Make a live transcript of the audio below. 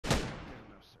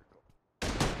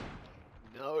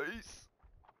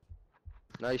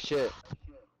Nice shit.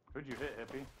 Who'd you hit,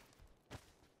 Hippie?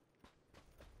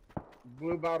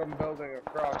 Blue bottom building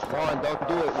across. Juan, don't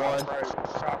do it, Juan.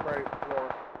 Top right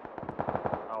floor.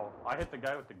 Oh, I hit the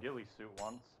guy with the ghillie suit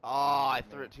once. Oh, I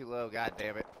threw it too low. God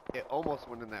damn it. It almost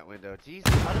went in that window.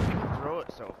 Jesus, how do people throw it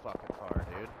so fucking far,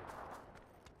 dude?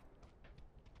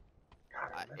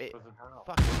 It Was it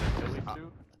fucking ghillie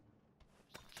suit?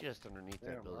 just underneath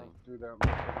that building. Do that.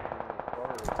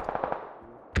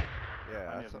 Yeah,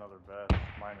 I need that's another bet.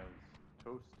 Mine is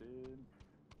toasted.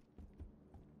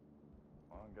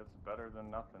 Well, it gets better than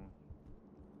nothing.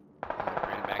 I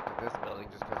ran back to this building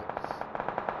just because it was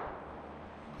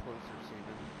closer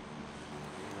seeming.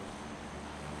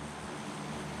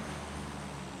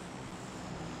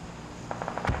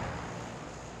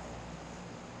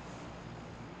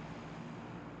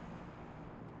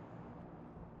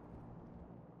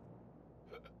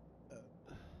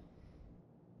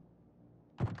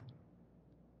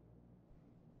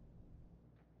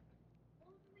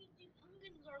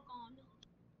 Pumpkins are gone.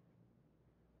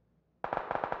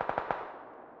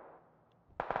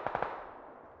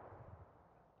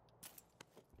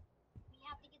 We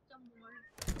have to get some more.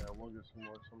 Yeah, we'll get some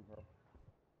more sometime.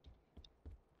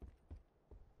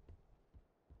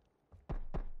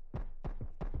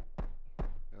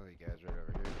 Oh, you guys right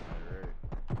over here, right?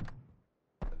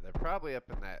 They're probably up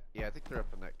in that. Yeah, I think they're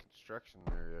up in that construction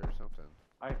area or something.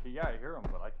 Yeah, I hear them,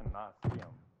 but I cannot see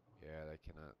them. Yeah, they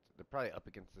cannot. They're probably up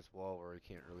against this wall where we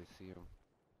can't really see them.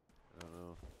 I don't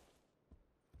know.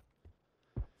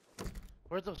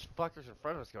 Where'd those fuckers in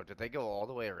front of us go? Did they go all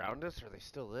the way around us, or are they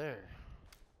still there?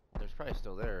 They're probably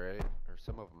still there, right? Or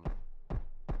some of them.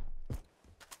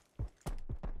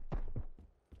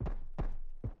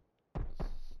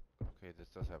 Okay, this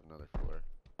does have another floor.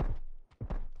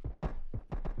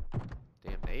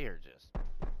 Damn, they are just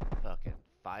fucking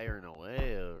firing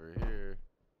away over here.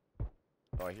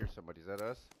 Oh, I hear somebody. Is that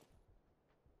us?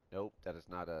 Nope, that is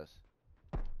not us.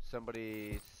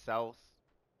 Somebody south,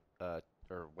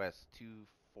 or west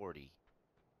 240.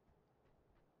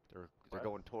 They're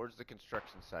going towards the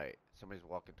construction site. Somebody's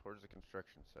walking towards the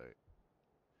construction site.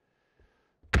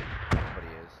 Somebody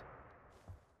is.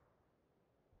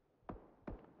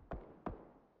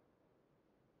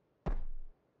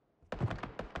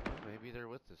 Maybe they're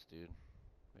with this dude.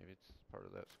 Maybe it's part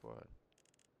of that squad.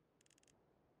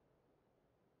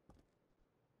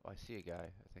 Oh, I see a guy,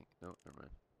 I think. No, never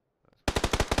mind.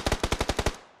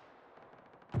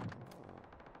 Oh,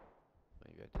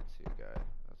 maybe I did see a guy.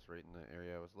 That's right in the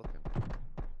area I was looking.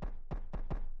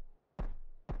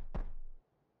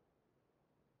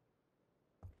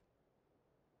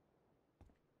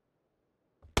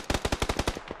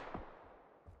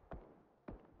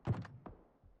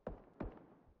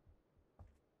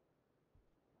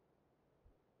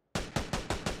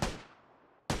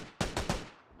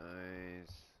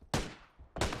 Nice.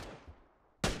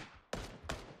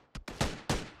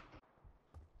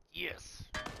 Yes.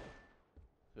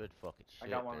 Good fucking shit. I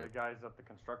got one man. of the guys at the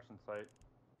construction site.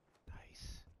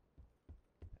 Nice.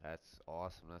 That's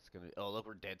awesome. That's gonna. Oh, look,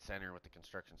 we're dead center with the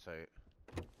construction site.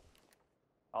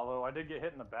 Although I did get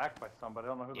hit in the back by somebody. I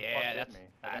don't know who the Yeah, fuck hit that's- me.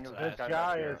 I think it was This this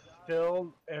guy back is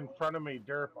still in front of me,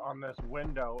 Derp, on this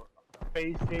window,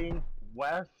 facing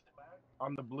west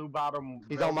on the blue bottom.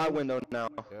 He's on my window now.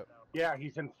 Yep. Yeah,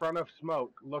 he's in front of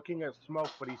smoke, looking at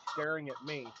smoke, but he's staring at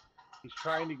me. He's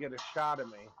trying to get a shot at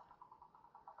me.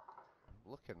 I'm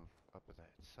looking up at that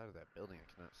side of that building.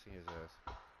 I cannot see his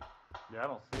ass. Yeah, I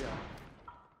don't see him.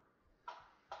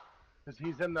 Because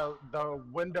he's in the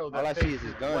window that All I see is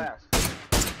his gun. west.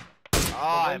 Oh,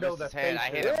 I window missed his that head. I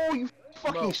hit him. Oh, you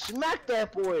fucking smacked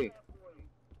that boy!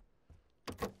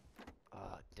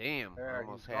 Oh, damn. There, I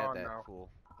almost he's had gone that now. fool.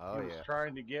 Oh, He was yeah.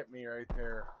 trying to get me right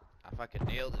there. I fucking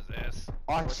nailed his ass.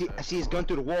 Oh, I see his gun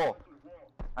through the wall.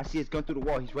 I see his gun through the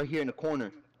wall. He's right here in the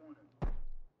corner.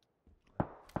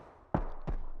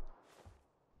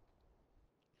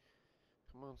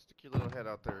 Come on, stick your little head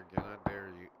out there again. I dare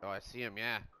you. Oh, I see him.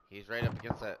 Yeah. He's right up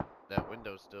against that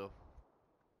window still.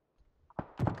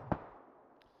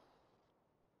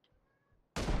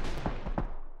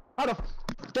 How the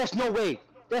There's no way.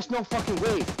 There's no fucking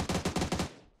way.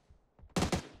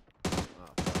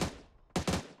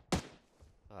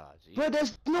 Jeez. Bro,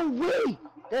 there's no way.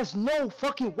 There's no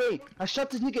fucking way. I shot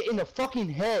this nigga in the fucking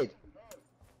head.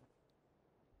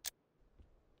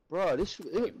 Bro, this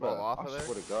it, fall bro. off I of there?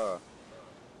 swear to God.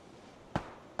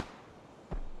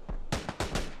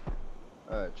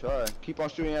 Alright, try. Keep on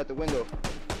shooting at the window.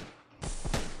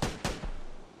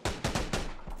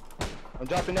 I'm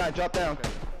dropping down. Drop down.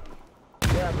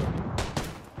 Yeah, but...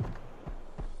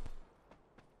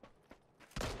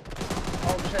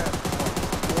 Oh, shit.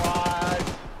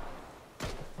 What?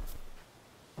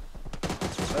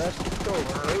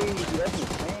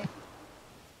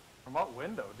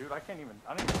 window, dude. I don't even.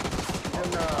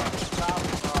 In the top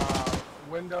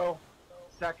window,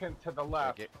 second to the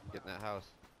left. Get in that house.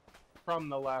 From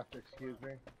the left, excuse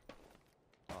me.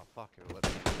 Oh fuck! It let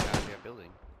me in the goddamn building.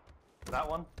 That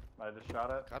one? I just shot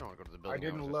at? I don't want to go to the I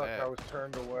building. didn't look, I was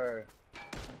turned away.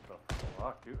 What the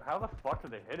fuck, dude? How the fuck are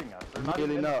they hitting us? They're not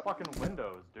even in the fucking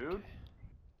windows, dude.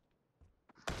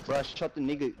 Bro, I shot the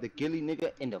ghillie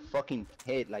nigga in the fucking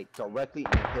head, like directly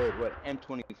in the head with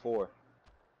M24.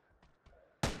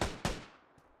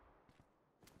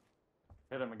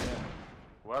 Hit him again.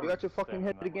 Whoever You got your fucking standing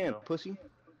head in that again, window. pussy.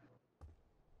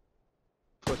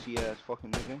 Pussy ass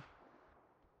fucking nigga.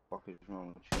 What the fuck is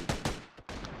wrong with you?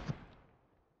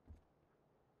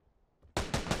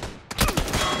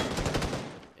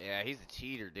 Yeah, he's a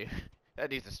cheater, dude. That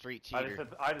dude's a straight cheater.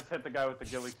 I just hit the guy with the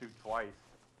ghillie suit twice.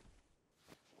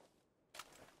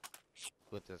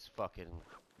 With this fucking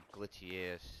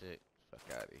glitchy ass shit.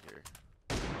 Fuck out of here.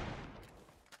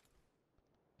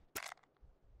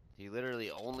 He literally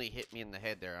only hit me in the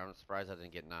head there. I'm surprised I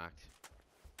didn't get knocked.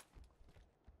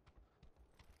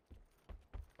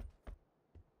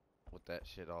 With that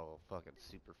shit all fucking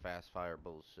super fast fire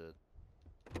bullshit.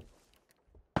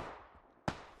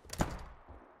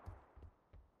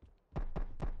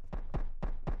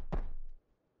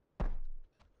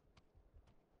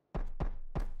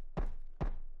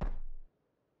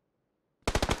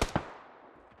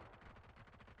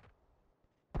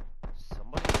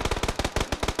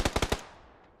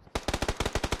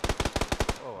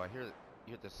 Oh, you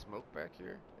hear the smoke back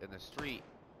here in the street.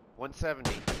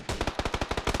 170.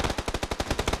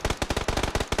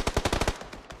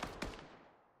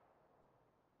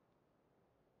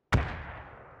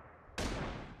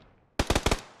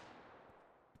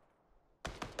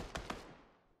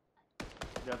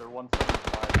 Yeah, they're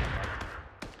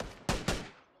 175.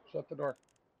 Shut the door.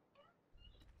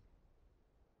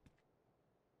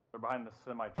 They're behind the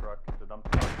semi-truck, the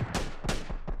dump truck.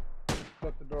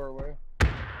 Shut the door away.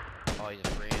 Oh, he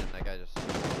just ran. That guy just...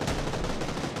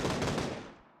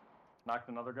 Knocked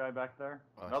another guy back there.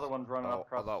 Oh, Another one's running up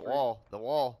across the that street. wall. The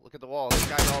wall. Look at the wall. There's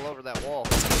guys all over that wall.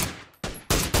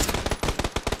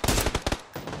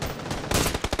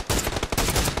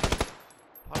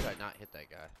 How did I not hit that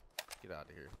guy? Get out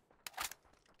of here.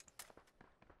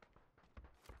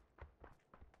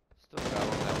 Still got on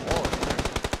that wall in there.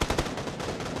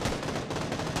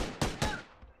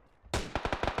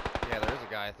 Yeah, there is a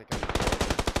guy I think I'm gonna go over.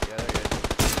 Yeah, there he is.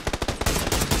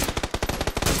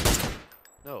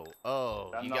 No. Oh,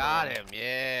 Got you another got one. him.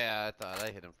 Yeah, I thought I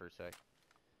hit him for a sec.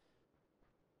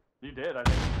 You did. I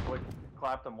think you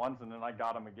clapped him once and then I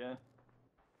got him again.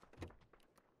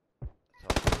 That's all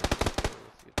good.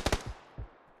 Let's get this.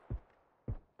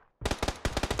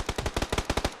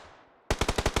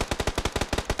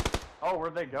 Oh,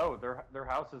 where'd they go? Their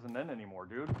house isn't in anymore,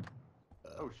 dude.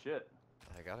 Oh shit.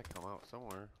 I gotta come out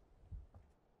somewhere.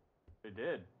 They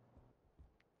did.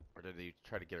 Or did they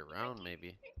try to get around,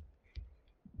 maybe?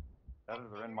 Either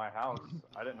they're in my house.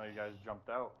 I didn't know you guys jumped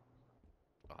out.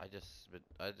 Oh, I just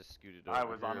scooted over I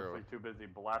was here. honestly too busy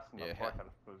blasting the Yeah. fuck out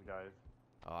of those guys.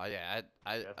 Oh yeah,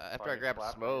 Yes, after I fucking grabbed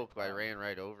clap smoke, every I time. ran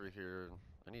right over here.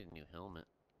 I need a new helmet.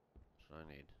 That's what I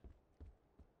need.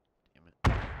 Damn it.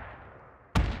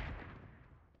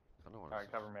 I don't want.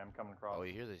 Alright, cover me. I'm coming across. Oh,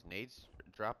 you hear these nades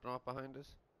dropping off behind us?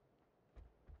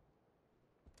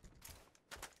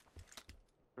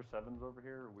 There's sevens over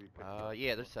here. Or we picked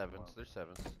Yeah, there's most of them sevens. up? There's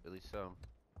sevens. At least some.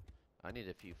 I need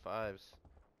a few fives.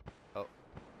 Oh.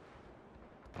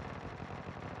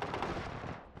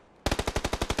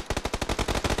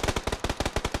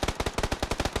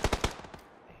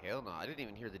 Hell no, I didn't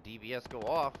even hear the DBS go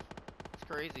off. It's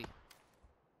crazy.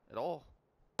 At all.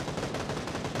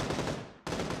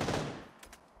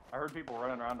 I heard people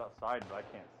running around outside, but I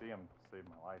can't see them to save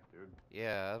my life, dude.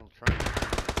 Yeah, I'm trying to see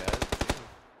you guys.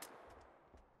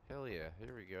 Hell yeah,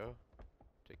 here we go.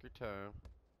 Take your time.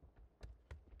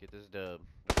 Get this dub.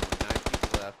 There's only 9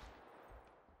 people left.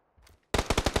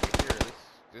 You hear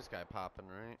this guy popping,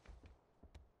 right?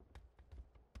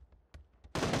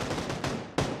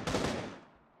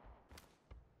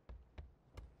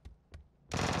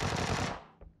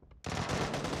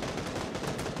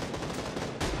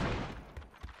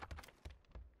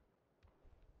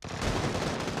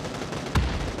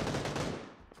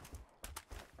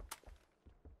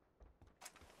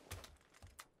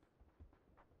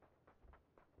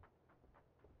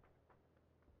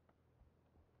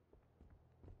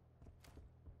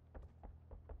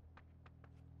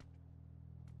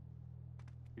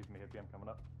 Excuse me, Hippie, I'm coming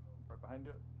up. Right behind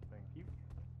you. Thank you.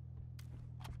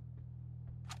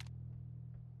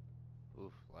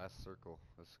 Oof, last circle.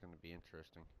 This is gonna be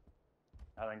interesting.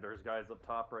 I think there's guys up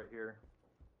top right here.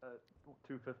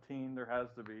 215, there has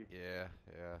to be. Yeah,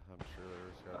 I'm sure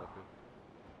there's gotta be.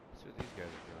 Let's see what these guys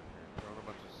are doing here. Throwing a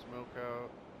bunch of smoke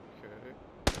out. Okay.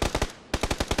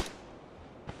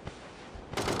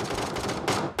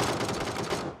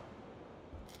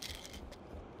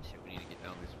 Shit, we need to get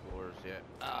down these floors. Yeah.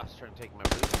 Ah, it's trying to take my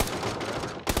boots.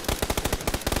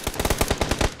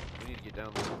 We need to get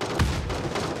down these floors.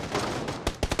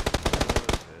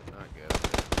 Shit, not good.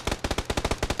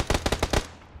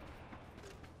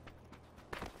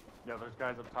 Yeah, there's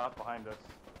guys up top behind us.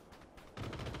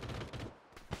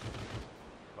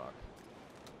 Fuck.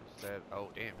 Said, oh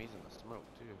damn, he's in the smoke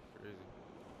too. Crazy.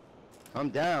 I'm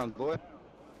down, boy.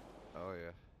 Oh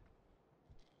yeah.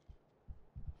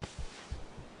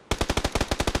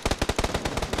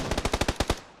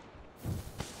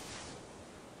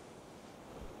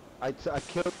 I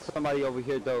killed somebody over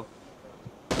here though.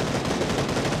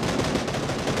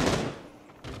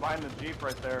 He's behind the Jeep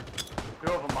right there.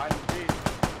 Two of them behind the Jeep.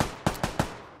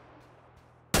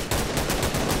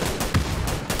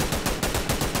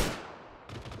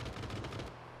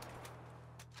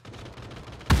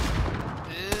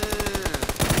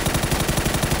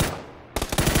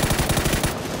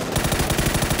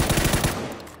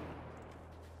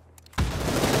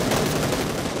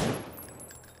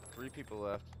 People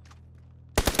left.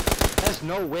 There's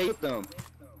no way with them.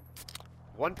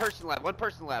 One person left.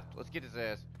 Let's get his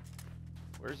ass.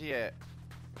 Where's he at?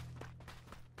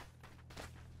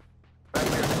 Right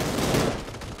here.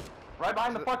 Right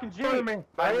behind the fucking Jeep. Right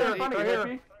there in here, front of you, right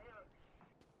here.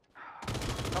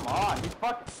 Hippie. Come on, he's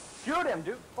fucking... Shoot him,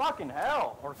 dude. Fucking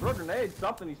hell. Or throw a grenade,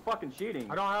 something. He's fucking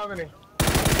cheating. I don't have any.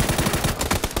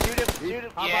 Shoot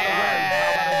him. How about a win?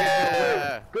 How about I get you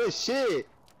a win? Good shit.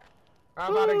 How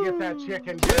about I get that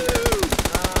chicken? Dude.